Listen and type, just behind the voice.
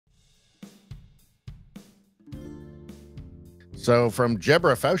So from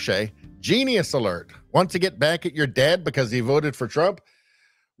Jebra Fauché, genius alert. Want to get back at your dad because he voted for Trump?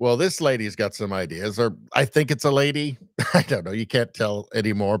 Well, this lady's got some ideas, or I think it's a lady. I don't know. You can't tell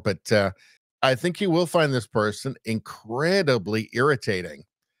anymore, but I think you will find this person incredibly irritating.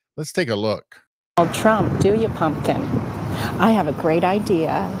 Let's take a look. Trump, do you, pumpkin? I have a great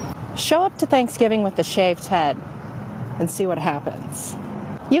idea. Show up to Thanksgiving with a shaved head and see what happens.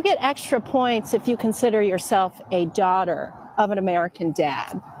 You get extra points if you consider yourself a daughter of an American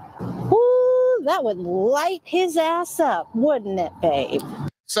dad. Ooh, that would light his ass up, wouldn't it, babe?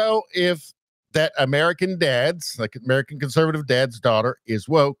 So if that American dad's, like American conservative dad's daughter is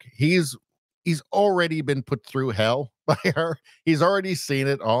woke, he's already been put through hell by her. He's already seen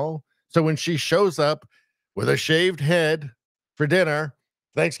it all. So when she shows up with a shaved head for dinner,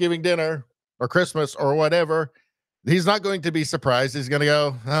 Thanksgiving dinner or Christmas or whatever, he's not going to be surprised. He's going to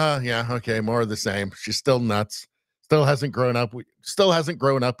go, yeah, okay, more of the same. She's still nuts. Still hasn't grown up. Still hasn't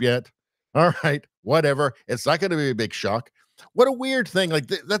grown up yet. All right, whatever. It's not going to be a big shock. What a weird thing. Like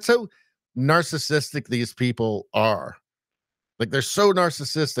that's how narcissistic these people are. Like they're so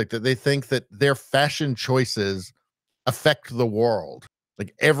narcissistic that they think that their fashion choices affect the world.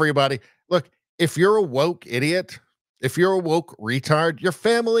 Like everybody, look, if you're a woke idiot, if you're a woke retard, your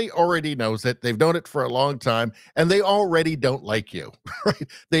family already knows it. They've known it for a long time, and they already don't like you. Right?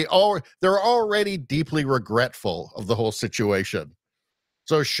 They're already deeply regretful of the whole situation.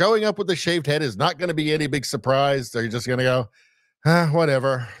 So showing up with a shaved head is not going to be any big surprise. They're just going to go,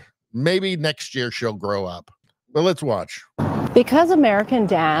 whatever. Maybe next year she'll grow up. But let's watch. Because American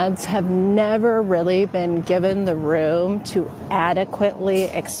dads have never really been given the room to adequately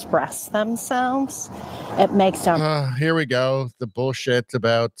express themselves, it makes them... Here we go. The bullshit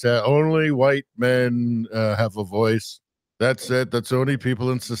about only white men have a voice. That's it. That's only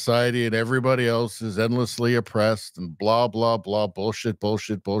people in society, and everybody else is endlessly oppressed and blah, blah, blah. Bullshit,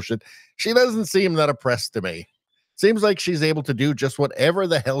 bullshit, bullshit. She doesn't seem that oppressed to me. Seems like she's able to do just whatever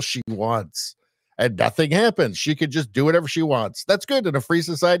the hell she wants. And nothing happens. She could just do whatever she wants. That's good. In a free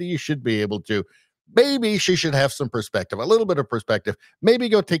society, you should be able to. Maybe she should have some perspective, a little bit of perspective. Maybe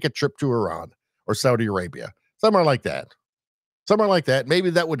go take a trip to Iran or Saudi Arabia, somewhere like that. Somewhere like that. Maybe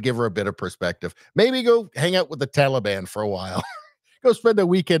that would give her a bit of perspective. Maybe go hang out with the Taliban for a while. Go spend a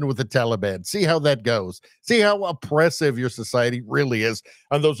weekend with the Taliban. See how that goes. See how oppressive your society really is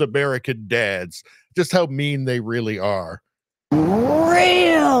on those American dads. Just how mean they really are.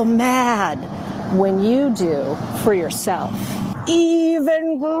 Real mad when you do for yourself.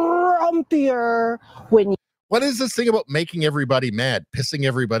 Even grumpier when you... What is this thing about making everybody mad, pissing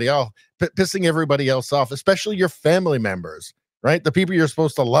everybody off, pissing everybody else off, especially your family members, right? The people you're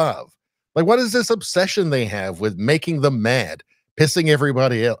supposed to love. Like, what is this obsession they have with making them mad, pissing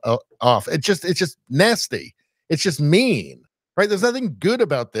everybody off? It's just nasty. It's just mean, right? There's nothing good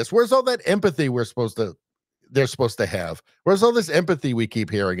about this. Where's all that empathy they're supposed to have? Where's all this empathy we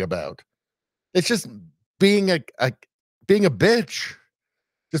keep hearing about? It's just being a bitch,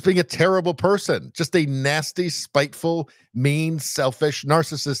 just being a terrible person, just a nasty, spiteful, mean, selfish,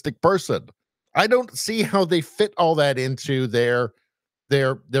 narcissistic person. I don't see how they fit all that into their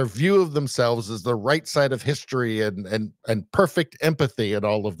view of themselves as the right side of history and perfect empathy and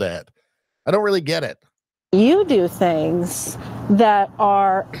all of that. I don't really get it. You do things that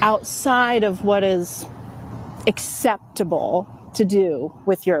are outside of what is acceptable to do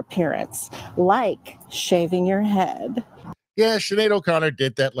with your appearance, like shaving your head. Yeah, Sinead O'Connor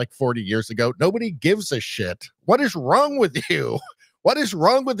did that like 40 years ago. Nobody gives a shit. What is wrong with you? What is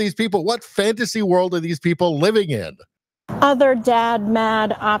wrong with these people? What fantasy world are these people living in? Other dad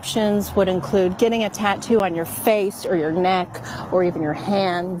mad options would include getting a tattoo on your face or your neck or even your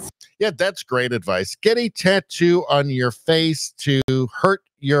hands. Yeah, that's great advice. Get a tattoo on your face to hurt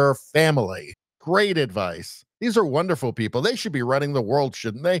your family. Great advice. These are wonderful people. They should be running the world,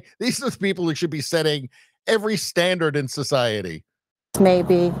 shouldn't they? These are the people who should be setting every standard in society.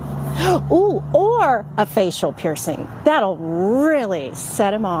 Maybe. Ooh, or a facial piercing. That'll really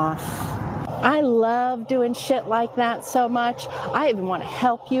set him off. I love doing shit like that so much. I even want to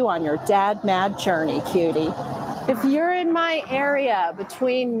help you on your dad mad journey, cutie. If you're in my area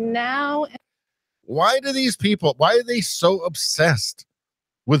between now and... Why are they so obsessed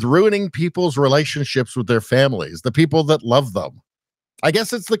with ruining people's relationships with their families, the people that love them? I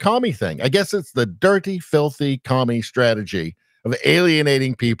guess it's the commie thing. I guess it's the dirty, filthy commie strategy of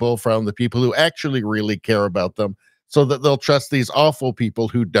alienating people from the people who actually really care about them so that they'll trust these awful people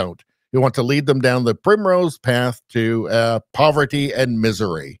who don't, who want to lead them down the primrose path to poverty and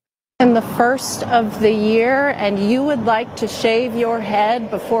misery. in the first of the year and you would like to shave your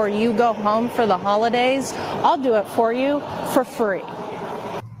head before you go home for the holidays, I'll do it for you for free.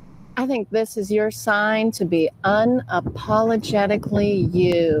 I think this is your sign to be unapologetically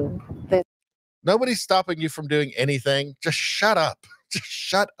you. Nobody's stopping you from doing anything. Just shut up. Just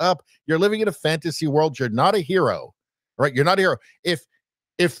shut up. You're living in a fantasy world. You're not a hero, right? You're not a hero. If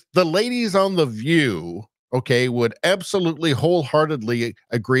the ladies on The View, okay, would absolutely wholeheartedly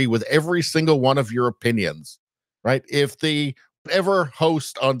agree with every single one of your opinions, right? If the ever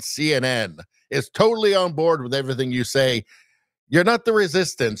host on CNN is totally on board with everything you say, you're not the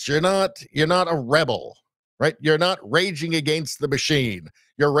resistance. You're not a rebel, right? You're not raging against the machine.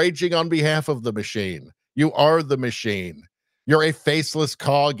 You're raging on behalf of the machine. You are the machine. You're a faceless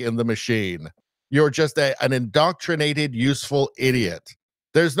cog in the machine. You're just an indoctrinated, useful idiot.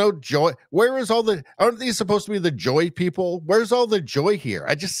 There's no joy. Where is all the, aren't these supposed to be the joy people? Where's all the joy here?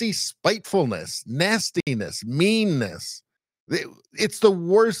 I just see spitefulness, nastiness, meanness. It's the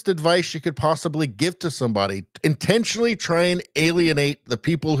worst advice you could possibly give to somebody. Intentionally try and alienate the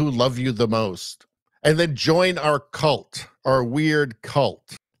people who love you the most, and then join our cult, our weird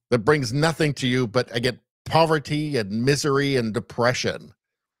cult that brings nothing to you but, again, poverty and misery and depression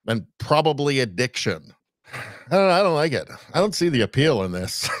and probably addiction. I don't like it. I don't see the appeal in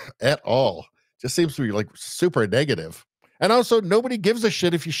this at all. Just seems to be like super negative. And also, nobody gives a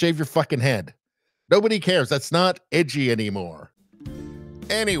shit if you shave your fucking head. Nobody cares. That's not edgy anymore.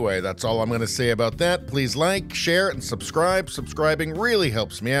 Anyway, that's all I'm going to say about that. Please like, share, and subscribe. Subscribing really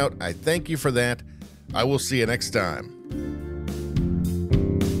helps me out. I thank you for that. I will see you next time.